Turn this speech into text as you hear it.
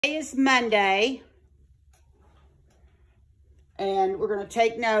Today is Monday, and we're going to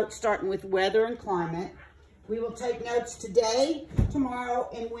take notes starting with weather and climate. We will take notes today, tomorrow,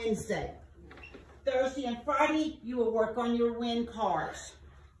 and Wednesday. Thursday and Friday, you will work on your wind cars.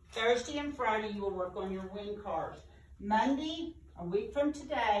 Thursday and Friday, you will work on your wind cars. Monday, a week from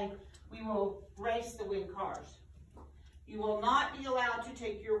today, we will race the wind cars. You will not be allowed to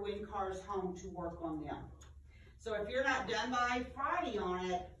take your wind cars home to work on them. So if you're not done by Friday on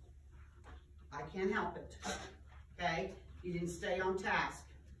it, I can't help it, okay? You didn't stay on task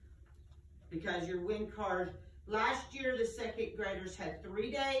because your wind cars, last year the second graders had 3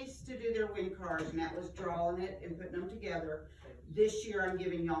 days to do their wind cars, and that was drawing it and putting them together. This year I'm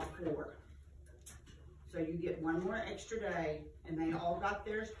giving y'all 4. So you get 1 more extra day, and they all got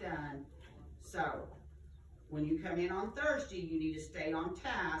theirs done. So when you come in on Thursday, you need to stay on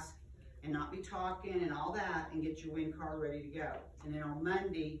task and not be talking and all that, and get your wind car ready to go. And then on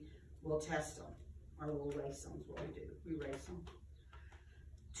Monday, we'll test them, or we'll race them is what we do. We race them.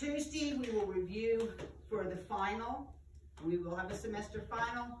 Tuesday, we will review for the final. We will have a semester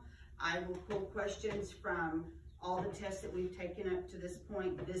final. I will pull questions from all the tests that we've taken up to this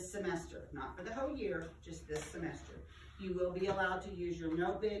point this semester, not for the whole year, just this semester. You will be allowed to use your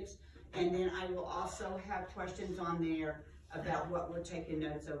notebooks, and then I will also have questions on there about what we're taking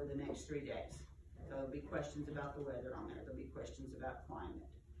notes over the next 3 days. So there'll be questions about the weather on there. There'll be questions about climate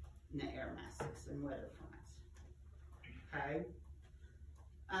and the air masses and weather fronts. Okay.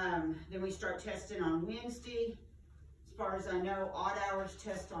 Then we start testing on Wednesday. As far as I know, odd hours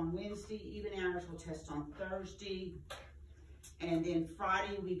test on Wednesday, even hours will test on Thursday. And then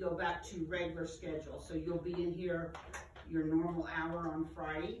Friday, we go back to regular schedule. So you'll be in here your normal hour on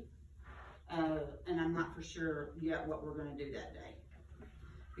Friday. And I'm not for sure yet what we're going to do that day,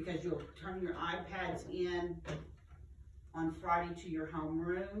 because you'll turn your iPads in on Friday to your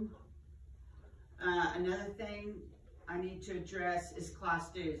homeroom. Another thing I need to address is class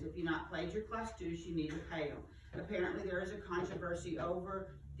dues. If you've not paid your class dues, you need to pay them. Apparently there is a controversy over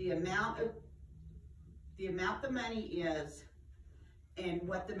the amount the money is and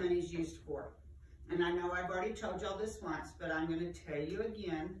what the money is used for. And I know I've already told y'all this once, but I'm going to tell you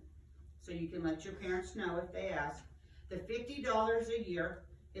again, so you can let your parents know if they ask. The $50 a year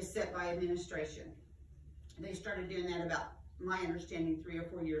is set by administration. They started doing that about, my understanding, 3 or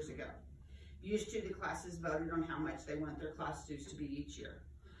 4 years ago. Used to, the classes voted on how much they want their class dues to be each year.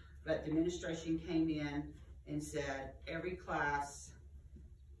 But the administration came in and said every class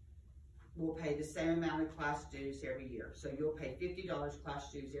will pay the same amount of class dues every year. So you'll pay $50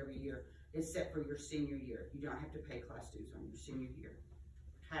 class dues every year, except for your senior year. You don't have to pay class dues on your senior year,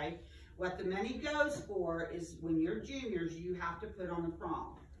 okay? What the money goes for is when you're juniors, you have to put on the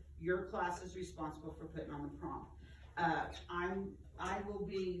prom. Your class is responsible for putting on the prom. I will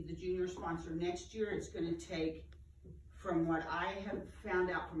be the junior sponsor next year. It's going to take, from what I have found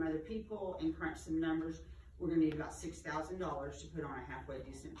out from other people and crunched some numbers, we're going to need about $6,000 to put on a halfway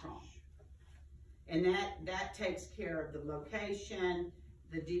decent prom. And that takes care of the location,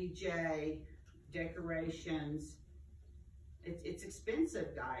 the DJ, decorations. It's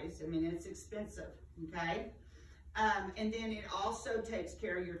expensive, guys. I mean, it's expensive, okay? And then it also takes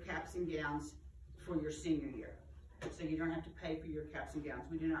care of your caps and gowns for your senior year. So you don't have to pay for your caps and gowns.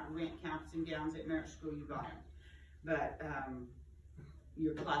 We do not rent caps and gowns at Merritt School, you buy them. But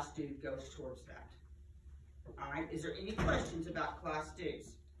your class due goes towards that. All right, is there any questions about class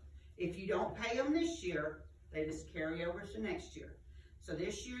dues? If you don't pay them this year, they just carry over to next year. So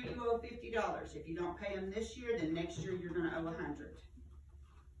this year you owe $50. If you don't pay them this year, then next year you're going to owe $100.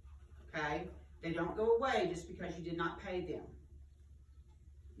 Okay? They don't go away just because you did not pay them.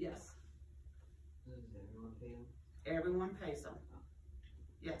 Yes? Does everyone pay them? Everyone pays them.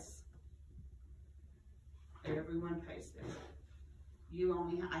 Yes. Everyone pays them. You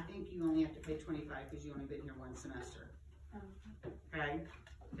only, I think you only have to pay $25 because you only been here 1 semester. Okay?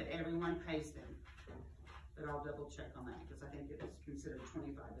 But everyone pays them. But I'll double check on that because I think it is considered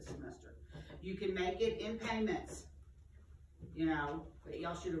 $25 a semester. You can make it in payments, you know, but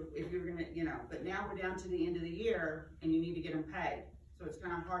y'all should have, if you're gonna, you know, but now we're down to the end of the year and you need to get them paid. So it's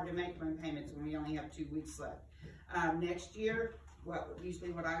kind of hard to make them in payments when we only have 2 weeks left. Next year,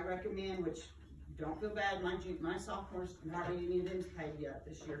 usually what I recommend, which don't feel bad, my sophomores, not any of them paid yet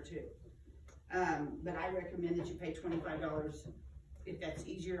this year too. But I recommend that you pay $25. If that's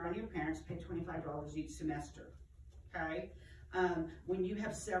easier on your parents, pay $25 each semester, okay? When you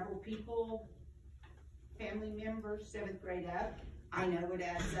have several people, family members, 7th grade up, I know it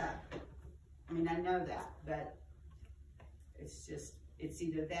adds up. I mean, I know that, but it's just, it's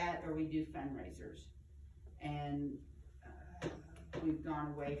either that or we do fundraisers. And we've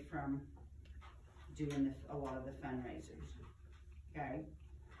gone away from doing a lot of the fundraisers, okay?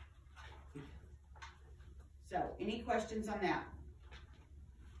 So, any questions on that?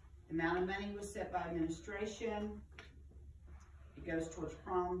 The amount of money was set by administration. It goes towards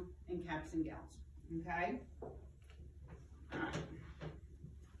prom and caps and gowns, okay? All right.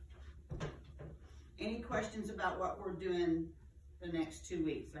 Any questions about what we're doing the next 2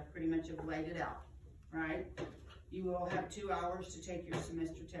 weeks? I pretty much have laid it out, right? You will have 2 hours to take your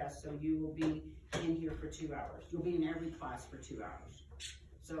semester test, so you will be in here for 2 hours. You'll be in every class for 2 hours.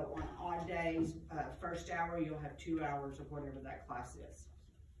 So on odd days, first hour, you'll have 2 hours of whatever that class is,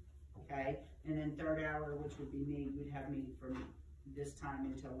 okay? And then third hour, which would be me, we'd have me from this time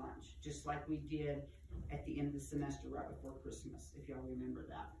until lunch, just like we did at the end of the semester right before Christmas, if y'all remember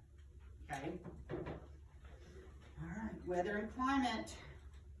that, okay? All right, weather and climate.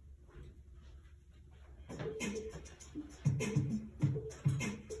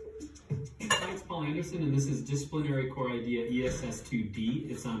 Hi, it's Paul Anderson, and this is Disciplinary Core Idea ESS 2D.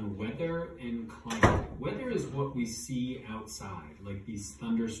 It's on weather and climate. Weather is what we see outside, like these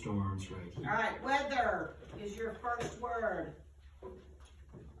thunderstorms right here. All right, weather is your first word.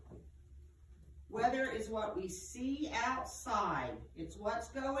 Weather is what we see outside. It's what's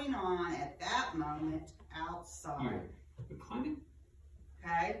going on at that moment outside. Here. The climate?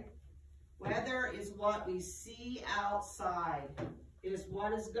 Okay? Weather is what we see outside. It is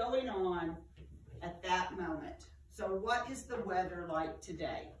what is going on at that moment. So what is the weather like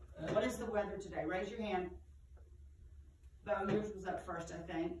today? What is the weather today? Raise your hand. Bo, yours was up first, I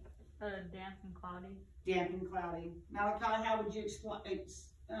think. Damp and cloudy. Damp and cloudy. Malachi, how would you describe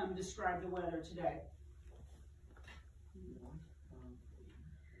the weather today?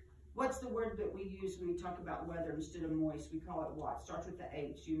 What's the word that we use when we talk about weather instead of moist? We call it what? Starts with the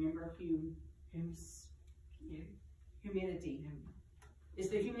H. Do you remember humidity? Is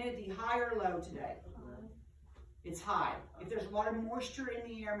the humidity high or low today? It's high. If there's a lot of moisture in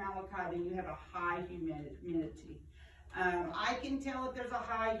the air, Malachi, then you have a high humidity. I can tell if there's a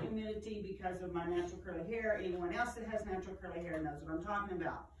high humidity because of my natural curly hair. Anyone else that has natural curly hair knows what I'm talking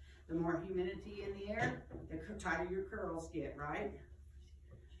about. The more humidity in the air, the tighter your curls get, right?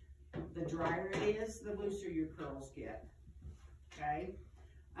 The drier it is, the looser your curls get, okay?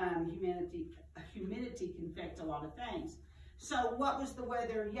 Humidity can affect a lot of things. So what was the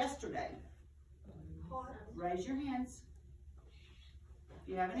weather yesterday? Hot. Raise your hands. If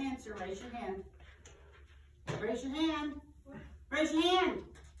you have an answer, raise your hand. Raise your hand. Raise your hand.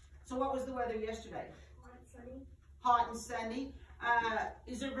 So what was the weather yesterday? Hot and sunny. Hot and sunny.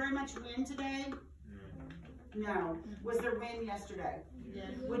 Is there very much wind today? No. Was there wind yesterday?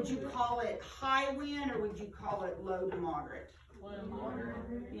 Yes. Would you call it high wind or would you call it low to moderate? Low to moderate.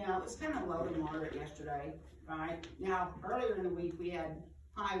 Yeah, it was kind of low to moderate yesterday, right? Now, earlier in the week we had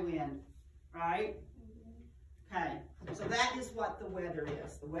high wind, right? Okay, so that is what the weather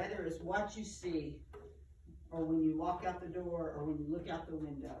is. The weather is what you see, or when you walk out the door, or when you look out the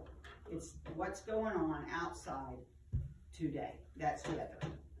window. It's what's going on outside today. That's weather,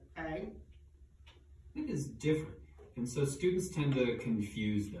 okay? I think it's different. And so students tend to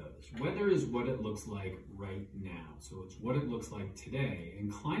confuse those. Weather is what it looks like right now. So it's what it looks like today.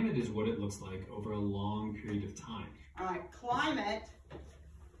 And climate is what it looks like over a long period of time. All right, climate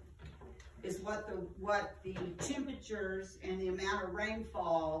is what the temperatures and the amount of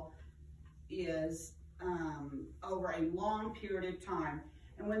rainfall is over a long period of time.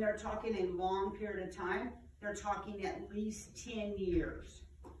 And when they're talking a long period of time, they're talking at least 10 years.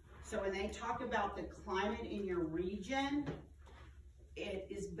 So when they talk about the climate in your region, it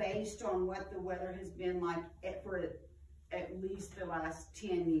is based on what the weather has been like for at least the last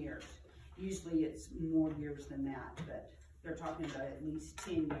 10 years. Usually it's more years than that, but they're talking about at least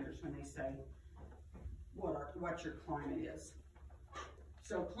 10 years when they say what your climate is.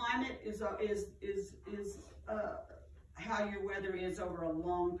 So climate is how your weather is over a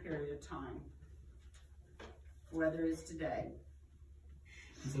long period of time. Weather is today.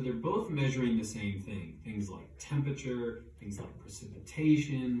 And so they're both measuring the same thing, things like temperature, things like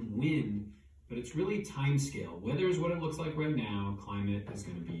precipitation, wind, but it's really time scale. Weather is what it looks like right now, climate is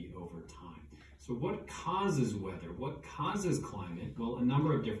going to be over time. So what causes weather? What causes climate? Well, a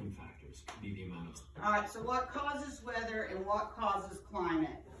number of different factors. Could be the amount of... All right, so what causes weather and what causes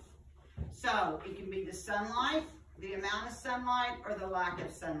climate? So it can be the sunlight, the amount of sunlight, or the lack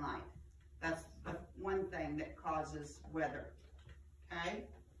of sunlight. That's the one thing that causes weather. Okay?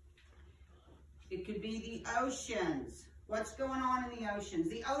 It could be the oceans. What's going on in the oceans?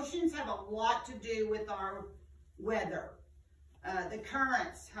 The oceans have a lot to do with our weather. The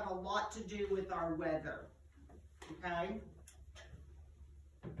currents have a lot to do with our weather. Okay?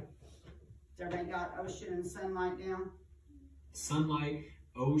 Everybody got ocean and sunlight down? Sunlight,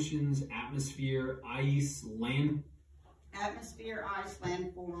 oceans, atmosphere, ice, land Atmosphere, ice,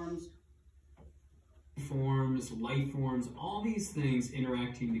 landforms. forms, life forms, all these things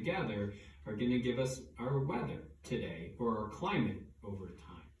interacting together are going to give us our weather today or our climate over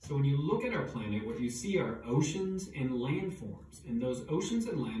time. So when you look at our planet, what you see are oceans and landforms. And those oceans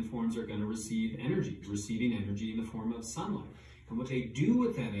and landforms are going to receive energy, receiving energy in the form of sunlight. And what they do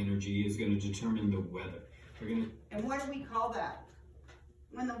with that energy is going to determine the weather. They're going to And what do we call that?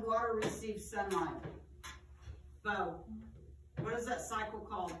 When the water receives sunlight. Bo, what is that cycle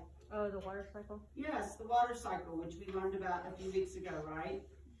called? Oh, the water cycle? Yes, the water cycle, which we learned about a few weeks ago, right?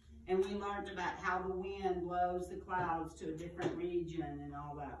 And we learned about how the wind blows the clouds to a different region and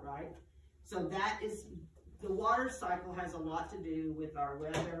all that, right? So that is, the water cycle has a lot to do with our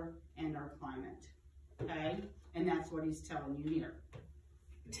weather and our climate, okay? And that's what he's telling you here.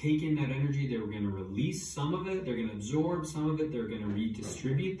 take in that energy, they're going to release some of it, they're going to absorb some of it, they're going to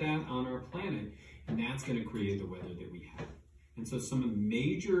redistribute that on our planet, and that's going to create the weather that we have. And so some of the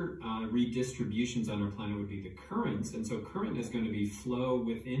major redistributions on our planet would be the currents, and so current is going to be flow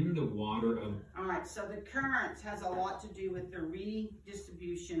within the water of... All right, so the currents has a lot to do with the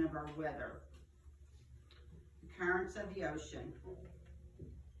redistribution of our weather. The currents of the ocean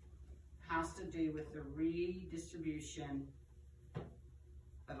has to do with the redistribution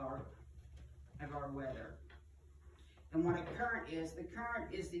of our weather. And what a current is, the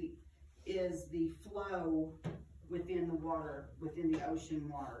current is the flow within the water, within the ocean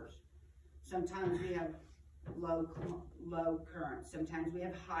waters. Sometimes we have low currents. Sometimes we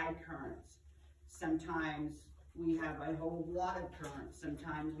have high currents. Sometimes we have a whole lot of currents.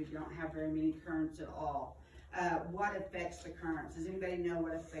 Sometimes we don't have very many currents at all. What affects the currents? Does anybody know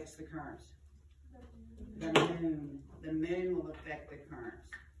what affects the currents? The moon. The moon will affect the currents.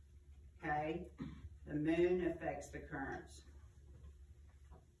 Okay? The moon affects the currents.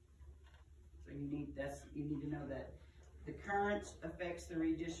 So you need to know that the currents affects the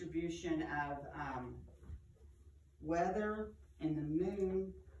redistribution of weather, and the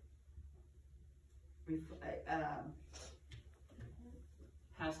moon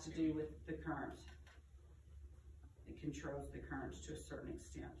has to do with the currents. It controls the currents to a certain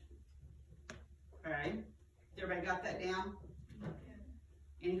extent. All right, everybody got that down?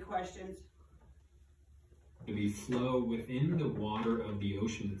 Any questions? To be flow within the water of the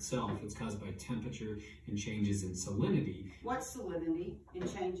ocean itself. It's caused by temperature and changes in salinity. What's salinity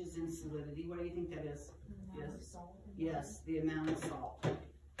and changes in salinity? What do you think that is? Yes. Yes, the amount of salt.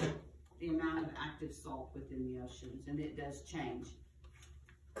 The amount of active salt within the oceans, and it does change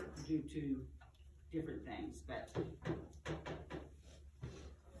due to different things. But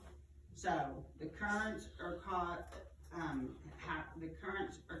so the currents are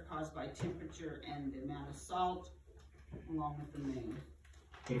caused by temperature and the amount of salt, along with the moon.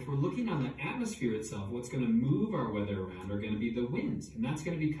 But if we're looking on the atmosphere itself, what's going to move our weather around are going to be the winds, and that's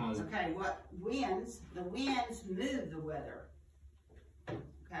going to be caused. Okay, what winds? The winds move the weather.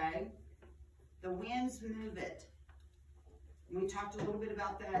 Okay, the winds move it. We talked a little bit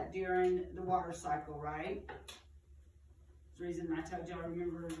about that during the water cycle, right? The reason I told y'all,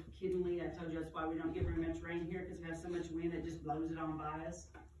 remember kiddingly, I told you that's why we don't get very much rain here, because we have so much wind that just blows it on by us.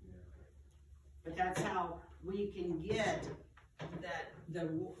 But that's how we can get that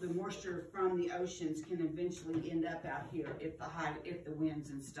the moisture from the oceans can eventually end up out here if the winds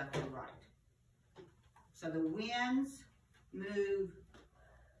and stuff are right. So the winds move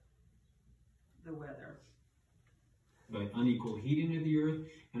the weather. By unequal heating of the earth,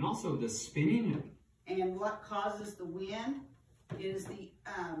 and also the spinning. And what causes the wind is the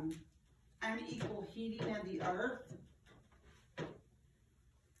unequal heating of the earth.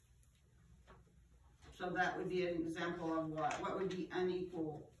 So that would be an example of what? What would be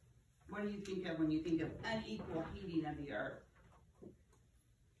unequal? What do you think of when you think of unequal heating of the earth?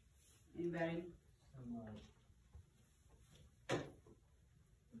 Anybody?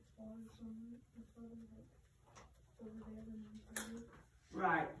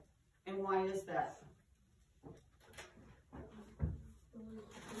 Right. And why is that?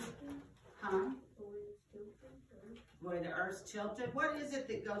 Huh? The way the Earth's tilted. What is it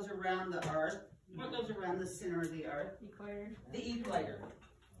that goes around the Earth? What goes around the center of the Earth? Equator. The equator.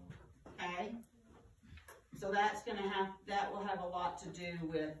 Okay? So that will have a lot to do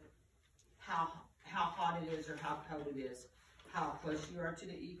with how hot it is or how cold it is. How close you are to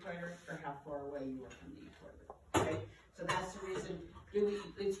the equator or how far away you are from the equator. Okay? So that's the reason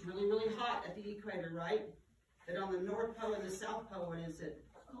it's really, really hot at the equator, right? But on the North Pole and the South Pole, what is it?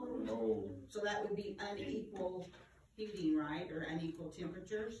 No. So that would be unequal heating, right? Or unequal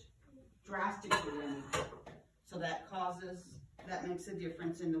temperatures. drastically windy. So that makes a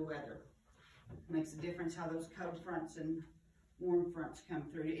difference in the weather. Makes a difference how those cold fronts and warm fronts come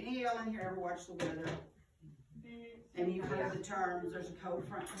through. Did any of y'all in here ever watch the weather? And you've heard the terms, there's a cold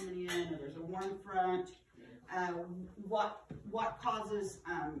front coming in, or there's a warm front. What causes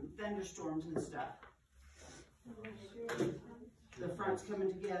thunderstorms and stuff? The fronts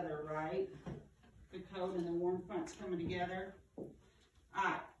coming together, right? The cold and the warm fronts coming together.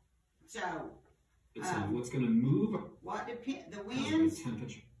 Alright, so It's what's going to move the winds the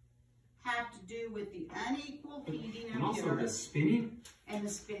temperature. have to do with the unequal heating And of the also the earth spinning. and the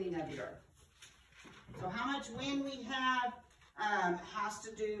spinning of the earth. So how much wind we have has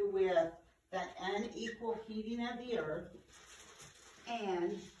to do with that unequal heating of the earth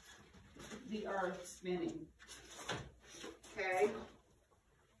and the earth spinning. Okay?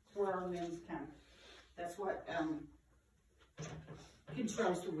 That's where our winds come. That's what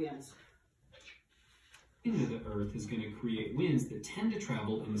controls the winds. Into the earth is going to create winds that tend to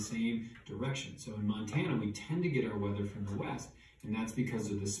travel in the same direction. So in Montana, we tend to get our weather from the west, and that's because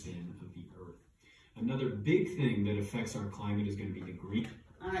of the spin of the earth. Another big thing that affects our climate is going to be the green.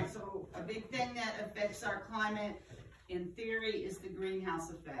 All right, so a big thing that affects our climate, in theory, is the greenhouse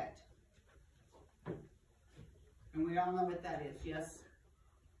effect. And we all know what that is, yes?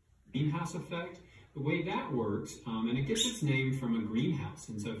 Greenhouse effect. The way that works, and it gets its name from a greenhouse.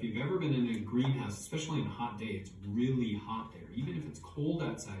 And so if you've ever been in a greenhouse, especially on a hot day, it's really hot there. Even if it's cold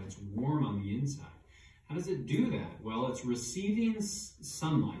outside, it's warm on the inside. How does it do that? Well, it's receiving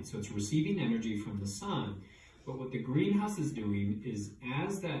sunlight, so it's receiving energy from the sun. But what the greenhouse is doing is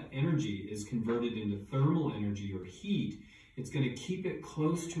as that energy is converted into thermal energy or heat, it's going to keep it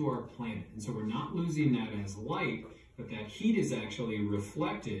close to our planet. And so we're not losing that as light, but that heat is actually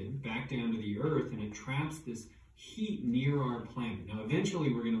reflected back down to the earth, and it traps this heat near our planet. Now,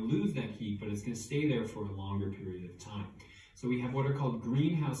 eventually we're going to lose that heat, but it's going to stay there for a longer period of time. So we have what are called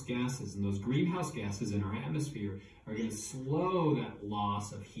greenhouse gases, and those greenhouse gases in our atmosphere are going to slow that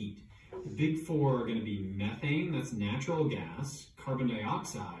loss of heat. The big four are going to be methane, that's natural gas, carbon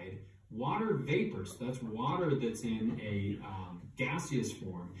dioxide, water vapor, so that's water that's in a gaseous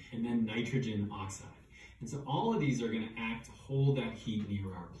form, and then nitrogen oxide. And so all of these are going to act to hold that heat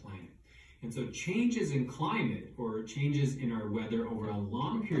near our planet. And so changes in climate or changes in our weather over a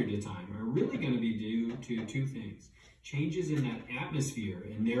long period of time are really going to be due to two things. Changes in that atmosphere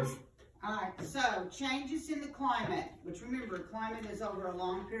and therefore... All right, so changes in the climate, which remember, climate is over a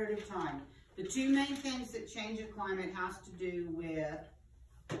long period of time. The two main things that change the climate has to do with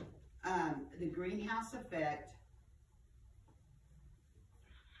the greenhouse effect,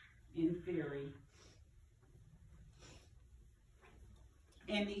 in theory,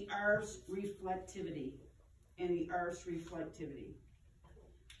 and the Earth's reflectivity.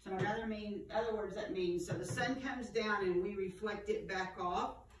 So in other words, that means, so the sun comes down and we reflect it back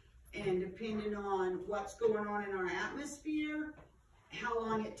off, and depending on what's going on in our atmosphere, how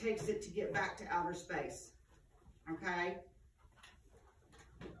long it takes it to get back to outer space, okay?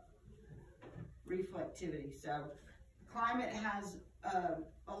 Reflectivity. So climate has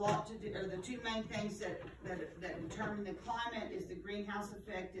a lot to do, or the two main things that determine the climate is the greenhouse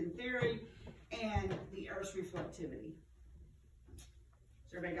effect in theory and the Earth's reflectivity.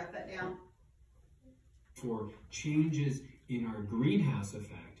 So everybody got that down? For changes in our greenhouse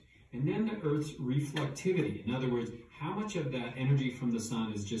effect, and then the Earth's reflectivity. In other words, how much of that energy from the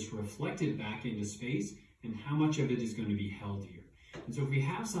sun is just reflected back into space, and how much of it is going to be held here. And so if we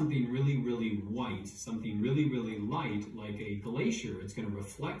have something really, really white, something really, really light, like a glacier, it's going to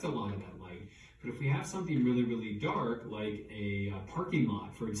reflect a lot of that light. But if we have something really, really dark, like a parking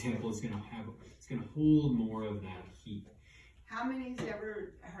lot, for example, it's going to hold more of that heat. How many's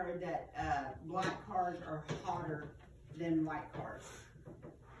ever heard that black cars are hotter than white cars?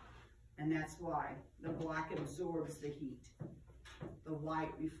 And that's why. The black absorbs the heat. The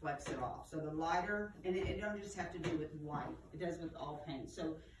white reflects it off. So the lighter, and it don't just have to do with white, it does with all paint.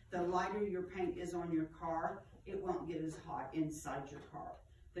 So the lighter your paint is on your car, it won't get as hot inside your car.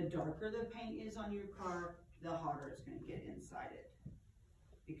 The darker the paint is on your car, the hotter it's going to get inside it.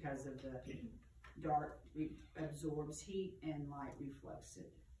 Because of the dark absorbs heat and light reflects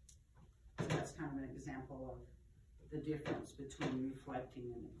it. So that's kind of an example of the difference between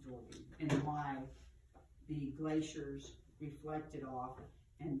reflecting and absorbing, and why the glaciers reflect it off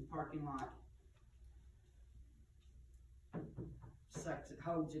and parking lot sucks it,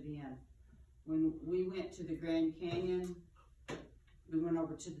 holds it in. When we went to the Grand Canyon, we went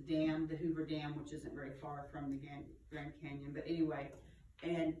over to the dam, the Hoover Dam, which isn't very far from the Grand Canyon, but anyway,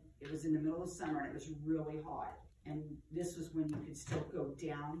 and it was in the middle of summer and it was really hot. And this was when you could still go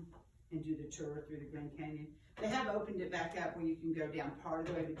down and do the tour through the Grand Canyon. They have opened it back up where you can go down part of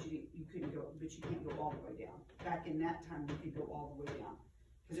the way, but you couldn't go, but you can't go all the way down. Back in that time, you could go all the way down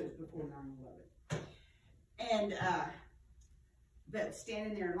because it was before 9/11. And but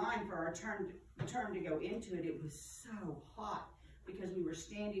standing there in line for our turn to go into it, it was so hot because we were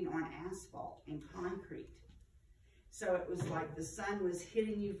standing on asphalt and concrete. So it was like the sun was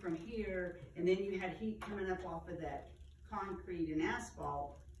hitting you from here, and then you had heat coming up off of that concrete and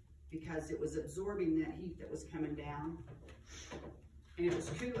asphalt because it was absorbing that heat that was coming down. And it was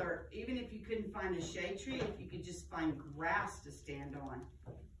cooler. Even if you couldn't find a shade tree, if you could just find grass to stand on,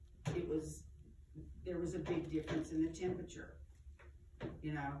 there was a big difference in the temperature.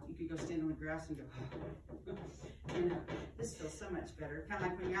 You know, you could go stand on the grass and go, you know, this feels so much better. Kind of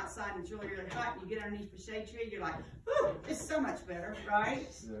like when you're outside and it's really, really hot and you get underneath the shade tree, you're like, whew, it's so much better, right?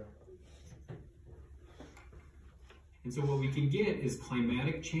 Yeah. And so what we can get is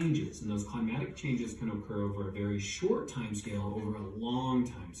climatic changes, and those climatic changes can occur over a very short time scale, over a long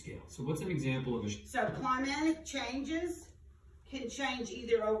time scale. So what's an example of a... So climatic changes can change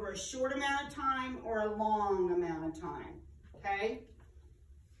either over a short amount of time or a long amount of time, okay?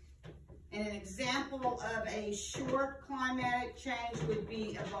 And an example of a short climatic change would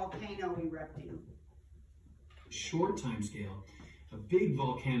be a volcano erupting. Short time scale, a big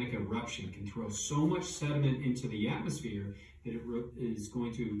volcanic eruption can throw so much sediment into the atmosphere that it is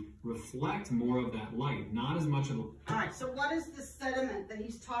going to reflect more of that light, not as much of a... All right, so what is the sediment that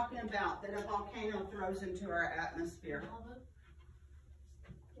he's talking about that a volcano throws into our atmosphere?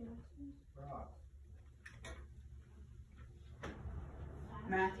 Rock.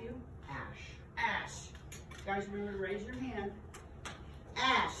 Matthew? Ash. Ash. Guys, remember to raise your hand.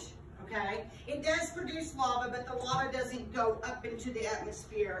 Ash, okay? It does produce lava, but the lava doesn't go up into the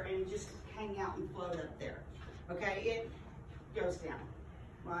atmosphere and just hang out and float up there, okay? It goes down,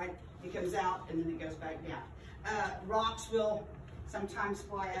 right? It comes out and then it goes back down. Rocks will sometimes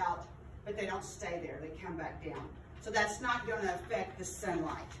fly out, but they don't stay there. They come back down. So that's not going to affect the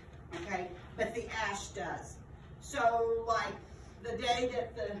sunlight, okay? But the ash does. So, like, the day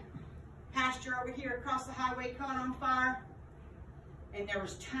that the pasture over here across the highway caught on fire, and there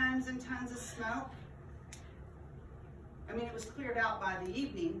was tons and tons of smoke. I mean, it was cleared out by the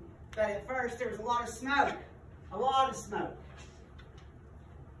evening, but at first there was a lot of smoke,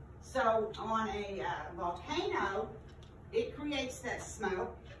 So on a volcano, it creates that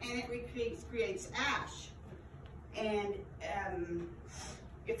smoke, and it creates ash. And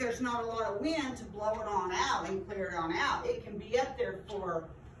if there's not a lot of wind to blow it on out and clear it on out, it can be up there for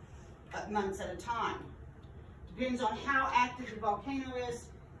months at a time. Depends on how active the volcano is.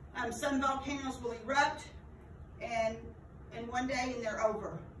 Some volcanoes will erupt in one day and they're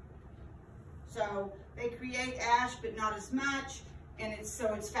over. So they create ash, but not as much, and it's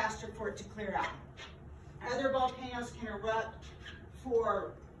faster for it to clear out. Other volcanoes can erupt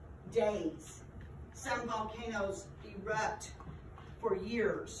for days. Some volcanoes erupt for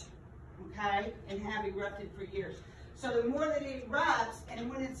years, okay, and have erupted for years. So the more that it erupts, and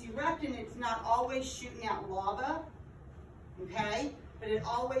when it's erupting, it's not always shooting out lava, okay, but it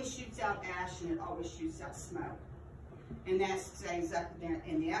always shoots out ash and it always shoots out smoke. And that stays up there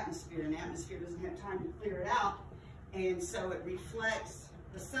in the atmosphere, and the atmosphere doesn't have time to clear it out, and so it reflects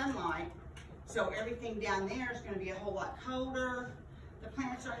the sunlight. So everything down there is going to be a whole lot colder. The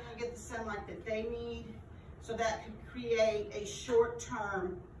plants aren't going to get the sunlight that they need. So that could create a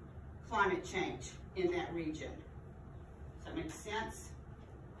short-term climate change in that region. Does that make sense?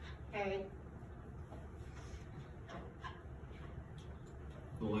 Okay.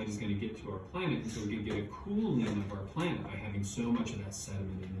 The light is going to get to our planet, and so we're going to get a cooling of our planet by having so much of that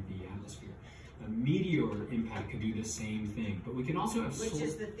sediment in the atmosphere. A meteor impact could do the same thing, but we can also have... Which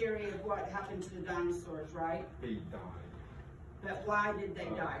is the theory of what happened to the dinosaurs, right? They died. But why did they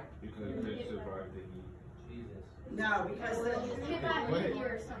die? Because they survived the heat. Jesus. No, because Get back in here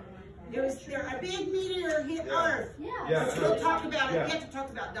or something. a big meteor hit Earth. Yeah. So we'll talk about it. Yeah. We have to talk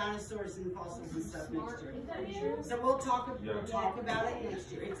about dinosaurs and fossils and stuff next year. Is that true? So we'll talk about it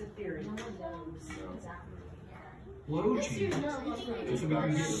next year. It's a theory. Flow changes. So we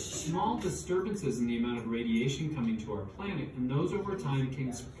can get small disturbances in the amount of radiation coming to our planet, and those over time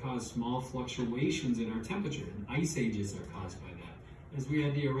can cause small fluctuations in our temperature, and ice ages are caused by that. As we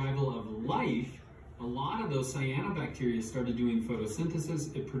had the arrival of life, a lot of those cyanobacteria started doing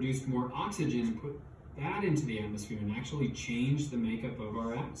photosynthesis. It produced more oxygen, put that into the atmosphere, and actually changed the makeup of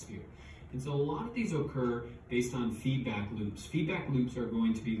our atmosphere. And so a lot of these occur based on feedback loops. Feedback loops are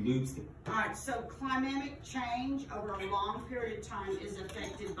going to be loops that... All right, so climatic change over a long period of time is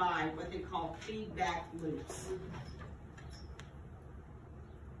affected by what they call feedback loops.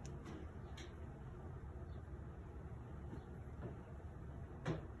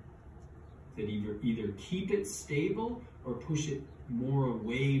 that either keep it stable or push it more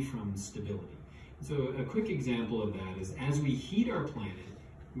away from stability. So a quick example of that is as we heat our planet,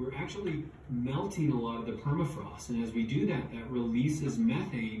 we're actually melting a lot of the permafrost. And as we do that, that releases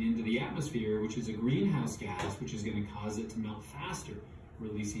methane into the atmosphere, which is a greenhouse gas, which is going to cause it to melt faster,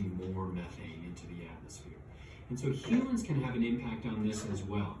 releasing more methane into the atmosphere. And so humans can have an impact on this as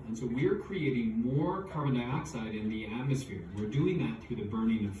well. And so we're creating more carbon dioxide in the atmosphere. We're doing that through the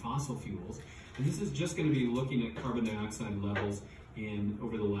burning of fossil fuels. And this is just going to be looking at carbon dioxide levels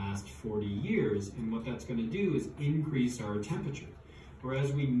over the last 40 years. And what that's going to do is increase our temperature.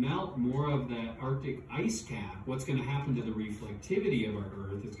 Whereas we melt more of that Arctic ice cap, what's going to happen to the reflectivity of our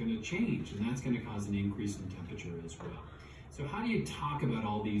Earth is going to change, and that's going to cause an increase in temperature as well. So how do you talk about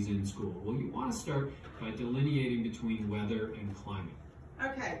all these in school? Well, you want to start by delineating between weather and climate.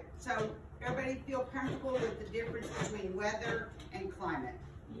 Okay, so everybody feel comfortable with the difference between weather and climate?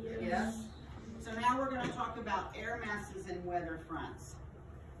 Yes? So now we're going to talk about air masses and weather fronts.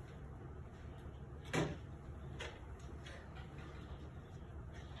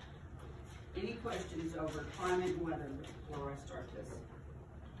 Any questions over climate and weather before I start this?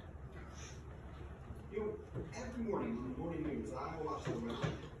 You know, every morning on the morning news, I watch the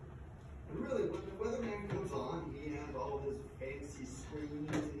weather. And really, when the weatherman comes on, he has all of his fancy screens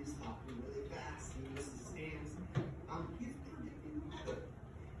and he's talking really fast and he uses stamps. He's predicting weather.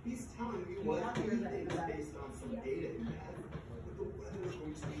 He's telling you what he thinks based on some data he has, what the weather is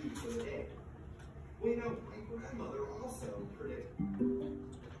going to be for the day. Well, you know, my grandmother also predicted.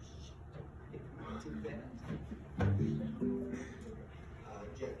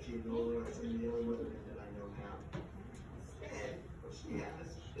 Jeff Giannoli or some of the other weathermen that I know have. Instead, what she has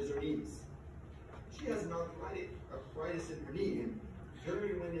is her knees. She has an arthritis in her knee, and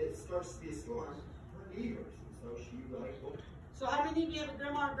during when it starts to be a storm, her knee hurts. And so she well. So how many of you have a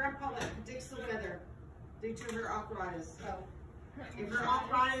grandma or grandpa that predicts the weather due to her arthritis? If her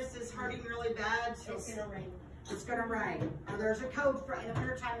arthritis is hurting really bad, it's gonna rain. It's gonna rain. Or there's a cold front. In the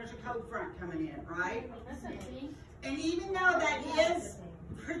wintertime, there's a cold front coming in, right? And even though that is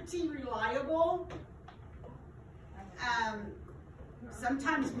pretty reliable,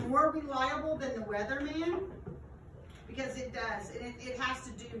 sometimes more reliable than the weatherman, because it does. It has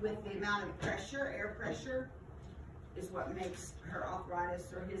to do with the amount of pressure, air pressure, is what makes her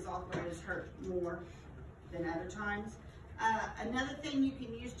arthritis or his arthritis hurt more than other times. Another thing you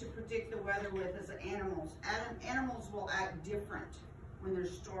can use to predict the weather with is animals. Animals will act different when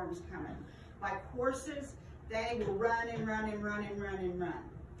there's storms coming. Like horses, they will run and run and run and run and run.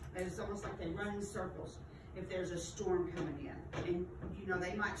 It's almost like they run in circles if there's a storm coming in. And you know,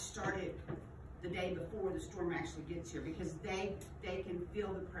 they might start it the day before the storm actually gets here because they can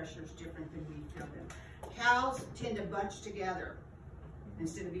feel the pressures different than we feel them. Cows tend to bunch together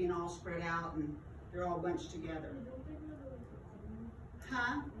instead of being all spread out and they're all bunched together.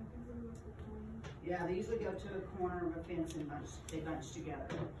 Huh? Yeah, they usually go to a corner of a fence and they bunch together.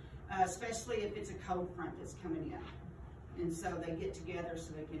 Especially if it's a cold front that's coming in. And so they get together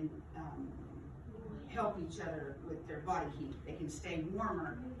so they can help each other with their body heat. They can stay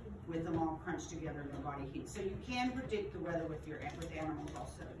warmer with them all crunched together in their body heat. So you can predict the weather with animals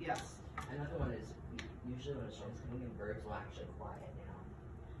also, yes. Another one is usually when a storm's coming in, birds will actually quiet down.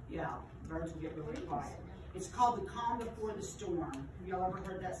 Yeah, birds will get really quiet. It's called the calm before the storm. Have y'all ever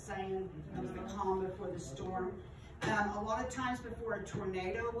heard that saying? The calm before the storm. A lot of times before a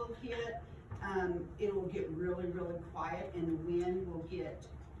tornado will hit, it will get really, really quiet and the wind will get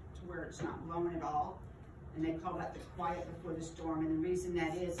to where it's not blowing at all. And they call that the quiet before the storm. And the reason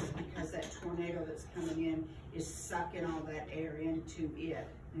that is because that tornado that's coming in is sucking all that air into it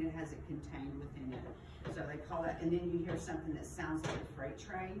and it has it contained within it. So they call that, and then you hear something that sounds like a freight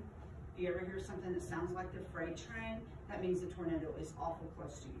train. If you ever hear something that sounds like the freight train, that means the tornado is awful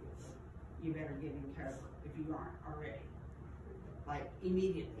close to you. You better get in cover if you aren't already. Like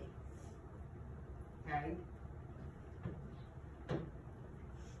immediately. Okay?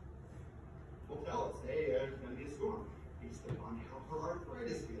 Will tell us, hey, there's going to be a storm based upon how her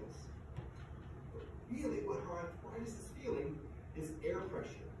arthritis feels. But really, what her arthritis is feeling is air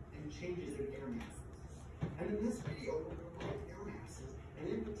pressure and changes in air masses. And in this video, we're going to look at air masses, and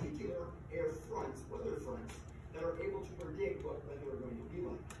in particular, air fronts, weather fronts, that are able to predict what weather are going to be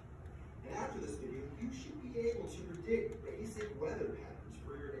like. And after this video, you should be able to predict basic weather patterns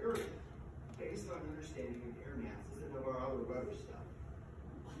for your area based on understanding of air masses and of our other weather stuff.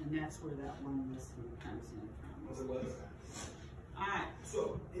 And that's where that one lesson comes in from. Other weather patterns. Alright.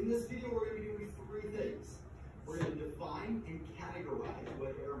 So, in this video, we're going to be doing three things. We're going to define and categorize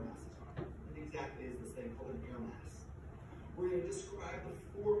what air masses are. What exactly is this thing called an air mass? we're going to describe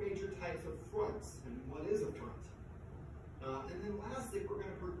the 4 major types of fronts and what is a front. And then lastly, we're going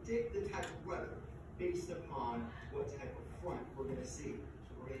to predict the type of weather based upon what type of front we're going to see.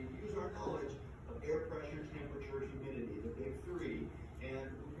 So we're going to use our knowledge of air pressure, temperature, humidity, the big 3, and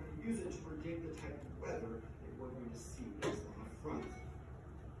we're going to use it to predict the type of weather that we're going to see based on a front.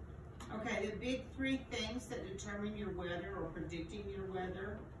 Okay, the big 3 things that determine your weather or predicting your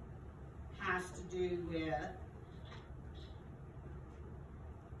weather has to do with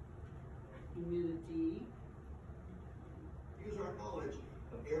humidity. Use our knowledge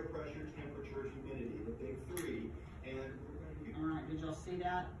of air pressure, temperature, humidity, the big 3, and we're going to use... All right, did y'all see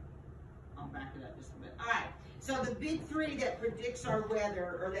that? I'll back it up just a bit. All right, so the big 3 that predicts our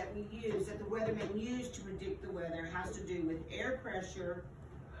weather, or that we use, that the weathermen use to predict the weather, has to do with air pressure,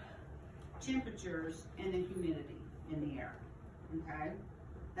 temperatures, and the humidity in the air, okay?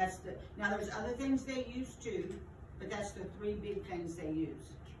 That's the, now there's other things they use too, but that's the 3 big things they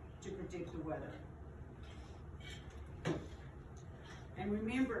use to predict the weather. And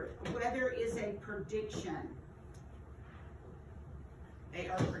remember, weather is a prediction. They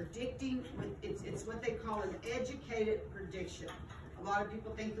are predicting, it's what they call an educated prediction. A lot of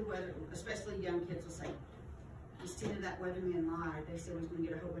people think the weather, especially young kids, will say, Miss Tina, that weatherman lied. They said we was going to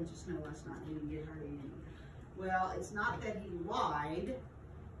get a whole bunch of snow last night and we didn't get hardly any. Well, it's not that he lied.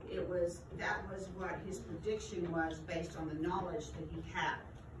 That was what his prediction was based on the knowledge that he had.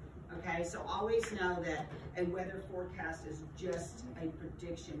 Okay, so always know that a weather forecast is just a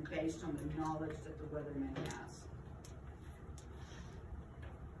prediction based on the knowledge that the weatherman has.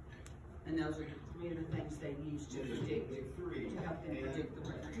 And those are the 3 of the things they use to predict, big 3, to help them predict the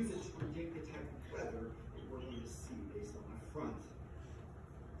weather. Use it to predict the type of weather that we're going to see based on a front.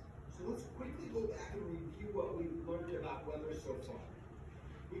 So let's quickly go back and review what we've learned about weather so far.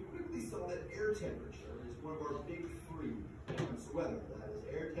 We quickly saw that air temperature is one of our big 3 when it comes to weather. That is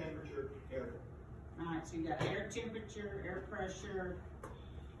air temperature, air All right, so you got air temperature, air pressure.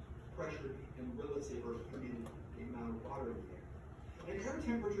 pressure, and relative or humidity, the amount of water in the air. And air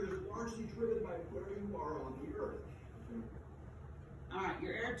temperature is largely driven by where you are on the earth. All right,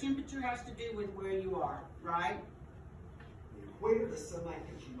 your air temperature has to do with where you are, right? The equator, the sunlight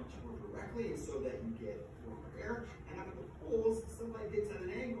hits you much more directly, and so that you get warmer air. And up at the poles, the sunlight hits at an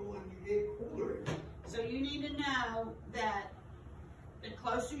angle, and you get colder air. So you need to know that the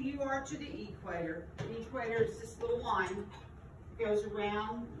closer you are to the equator is this little line. It goes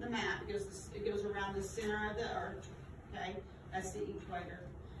around the map. It goes around the center of the earth. Okay, that's the equator.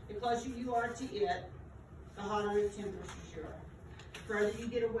 The closer you are to it, the hotter the temperatures you are. The further you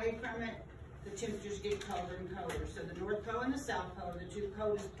get away from it, the temperatures get colder and colder. So the North Pole and the South Pole are the 2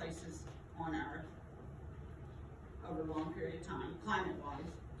 coldest places on Earth over a long period of time,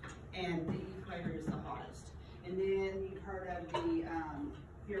 climate-wise. And the equator is the hottest. And then you've heard of the, have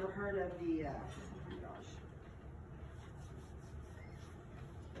you ever heard of the, oh my gosh.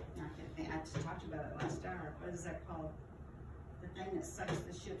 I can't think, I just talked about it last hour. What is that called? The thing that sucks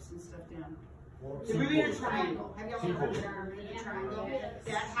the ships and stuff down. The Bermuda Triangle. Have y'all heard of the Bermuda Triangle?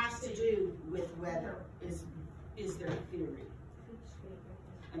 That has to do with weather, is their theory.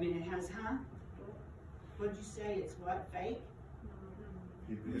 I mean, it has, huh? What'd you say? It's what? Fake?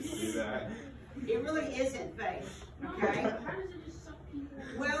 You did see that. It really isn't fake, okay? How does it just suck people?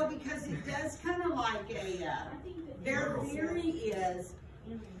 Well, because it does kind of like their theory is,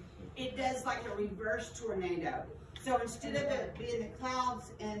 it does like a reverse tornado. So instead of it being the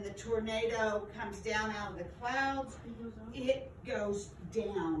clouds and the tornado comes down out of the clouds, it goes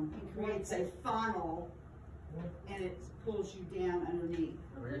down and creates a funnel and it pulls you down underneath.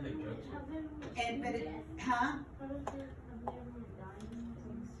 Where did it go to? And, but it, huh?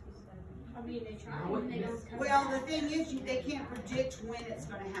 I mean, they try and they don't come Well, back. the thing is, they can't predict when it's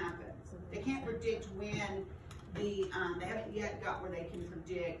going to happen. They can't predict when they haven't yet got where they can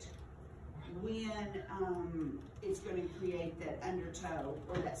predict when it's going to create that undertow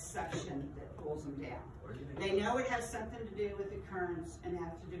or that suction that pulls them down. Where did it They know it has something to do with the currents and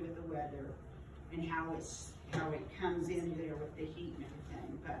has to do with the weather and how it comes in there with the heat and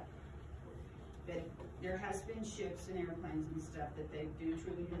everything. But there has been ships and airplanes and stuff that they do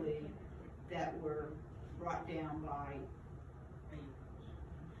truly believe that were brought down by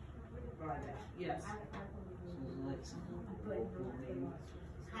that. Yes.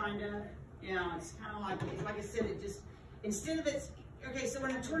 Kind of. Yeah, it's kind of like I said, it just, instead of it's, okay, so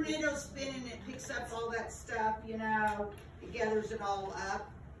when a tornado's spinning, it picks up all that stuff, you know, it gathers it all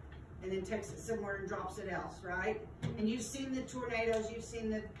up and then takes it somewhere and drops it else, right? And you've seen the tornadoes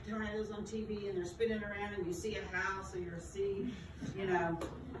on TV and they're spinning around and you see a house or you see, you know,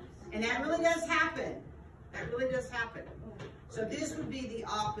 and that really does happen. That really does happen. So this would be the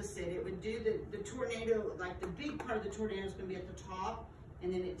opposite. It would do the tornado, like the big part of the tornado is going to be at the top,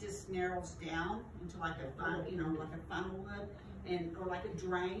 and then it just narrows down into like a funnel, you know, like a funnel would, and or like a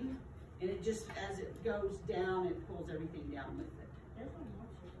drain, and it just as it goes down, it pulls everything down with it.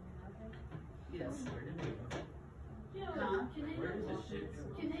 Yes. Yeah, Huh? can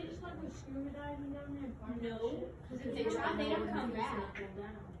they just like go scuba diving down there and find No, shit? because if they try, they don't come back.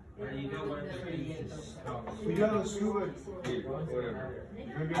 Where you go when we go to scuba, whatever.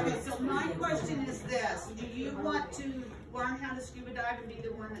 Okay, so my question is this: do you want to learn how to scuba dive and be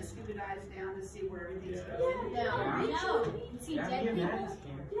the one that scuba dives down to see where everything's going? No. See dead people?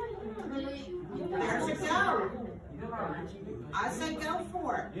 There's a go. I say go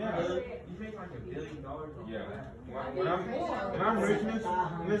for it. Yeah. You make like $1 billion. Yeah. When I'm rich,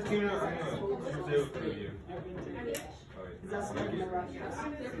 Miss Tina, I'm gonna do it for you.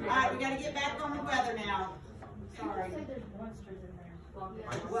 Alright, we gotta get back on the weather now. Sorry.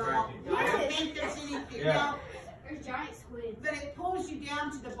 Well, I don't think there's anything. Yeah. Well, There's giant squids. but it pulls you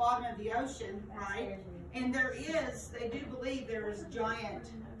down to the bottom of the ocean, right? And there is, they do believe there is giant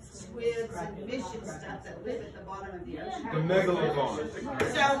squids and fish and stuff that live at the bottom of the ocean. The megalodon.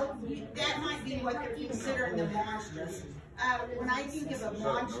 So that might be what they're considering the monsters. When I think of a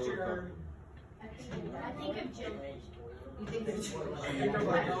monster, I think of jelly. you think of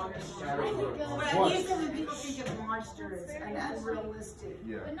But usually when people think of monsters, it's unrealistic.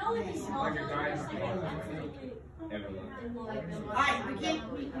 Yeah. But no, it's small. Like a giant Alright,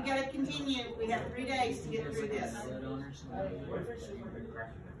 we gotta continue. We have 3 days to get through this. The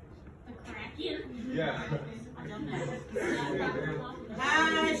Kraken. Yeah. I don't know.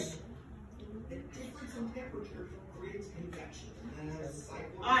 Hush! The difference in temperature creates convection.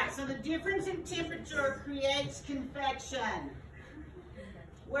 Alright, so the difference in temperature creates convection.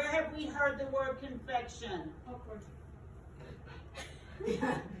 Where have we heard the word convection?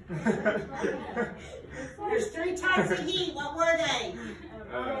 There's 3 types of heat. What were they?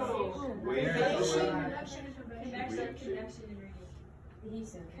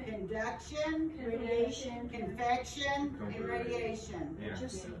 Conduction, Radiation. convection, and radiation. Yeah.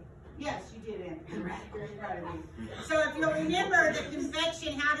 Yes, you did, Anthony. Very proud of you. So if you'll remember the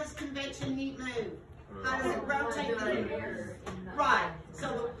convection, how does convection heat move? How does it rotate through? Right.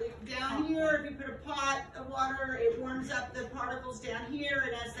 So down here, if you put a pot of water, it warms up the particles down here,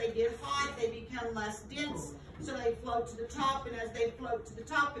 and as they get hot, they become less dense, so they float to the top, and as they float to the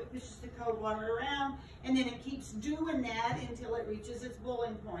top, it pushes the cold water around, and then it keeps doing that until it reaches its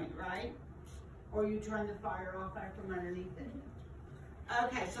boiling point, right? Or you turn the fire off out from underneath it.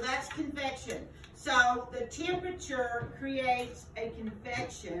 Okay, so that's convection. So the temperature creates a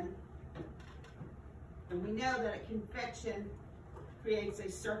convection, and we know that a convection creates a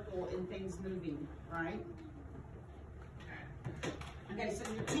circle in things moving, right? Okay, so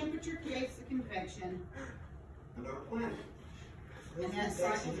your temperature creates the convection. And our planet. And that's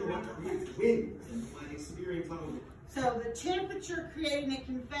Convections are what creates winds and planet experience on So the temperature creating a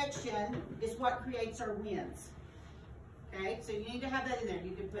convection is what creates our winds. Okay, so you need to have that in there.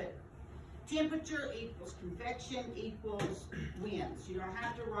 You can put temperature equals convection equals winds. You don't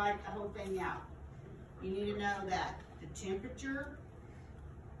have to write the whole thing out. You need to know that the temperature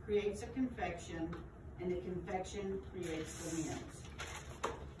creates a convection and the convection creates the winds.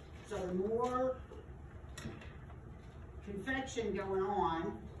 So the more convection going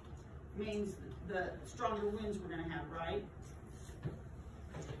on means the stronger winds we're going to have, right?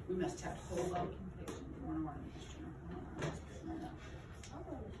 We must have whole low convection.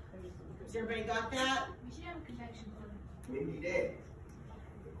 Has everybody got that? We should have a convection for windy day.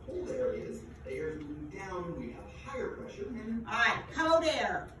 The cold areas, the air is moving down, we have higher pressure. All right, cold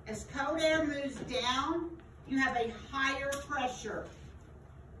air. As cold air moves down, you have a higher pressure.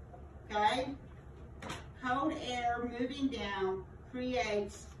 Okay? Cold air moving down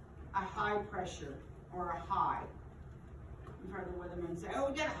creates a high pressure or a high. You've heard the weathermen say,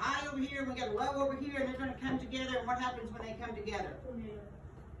 oh, we got a high over here, we got a low over here, and they're going to come together. And what happens when they come together?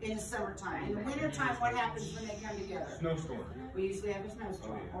 In the summertime. In the wintertime, what happens when they come together? Snowstorm. We usually have a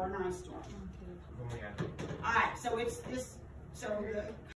snowstorm or an ice storm. Oh, yeah. All right, so it's this, so the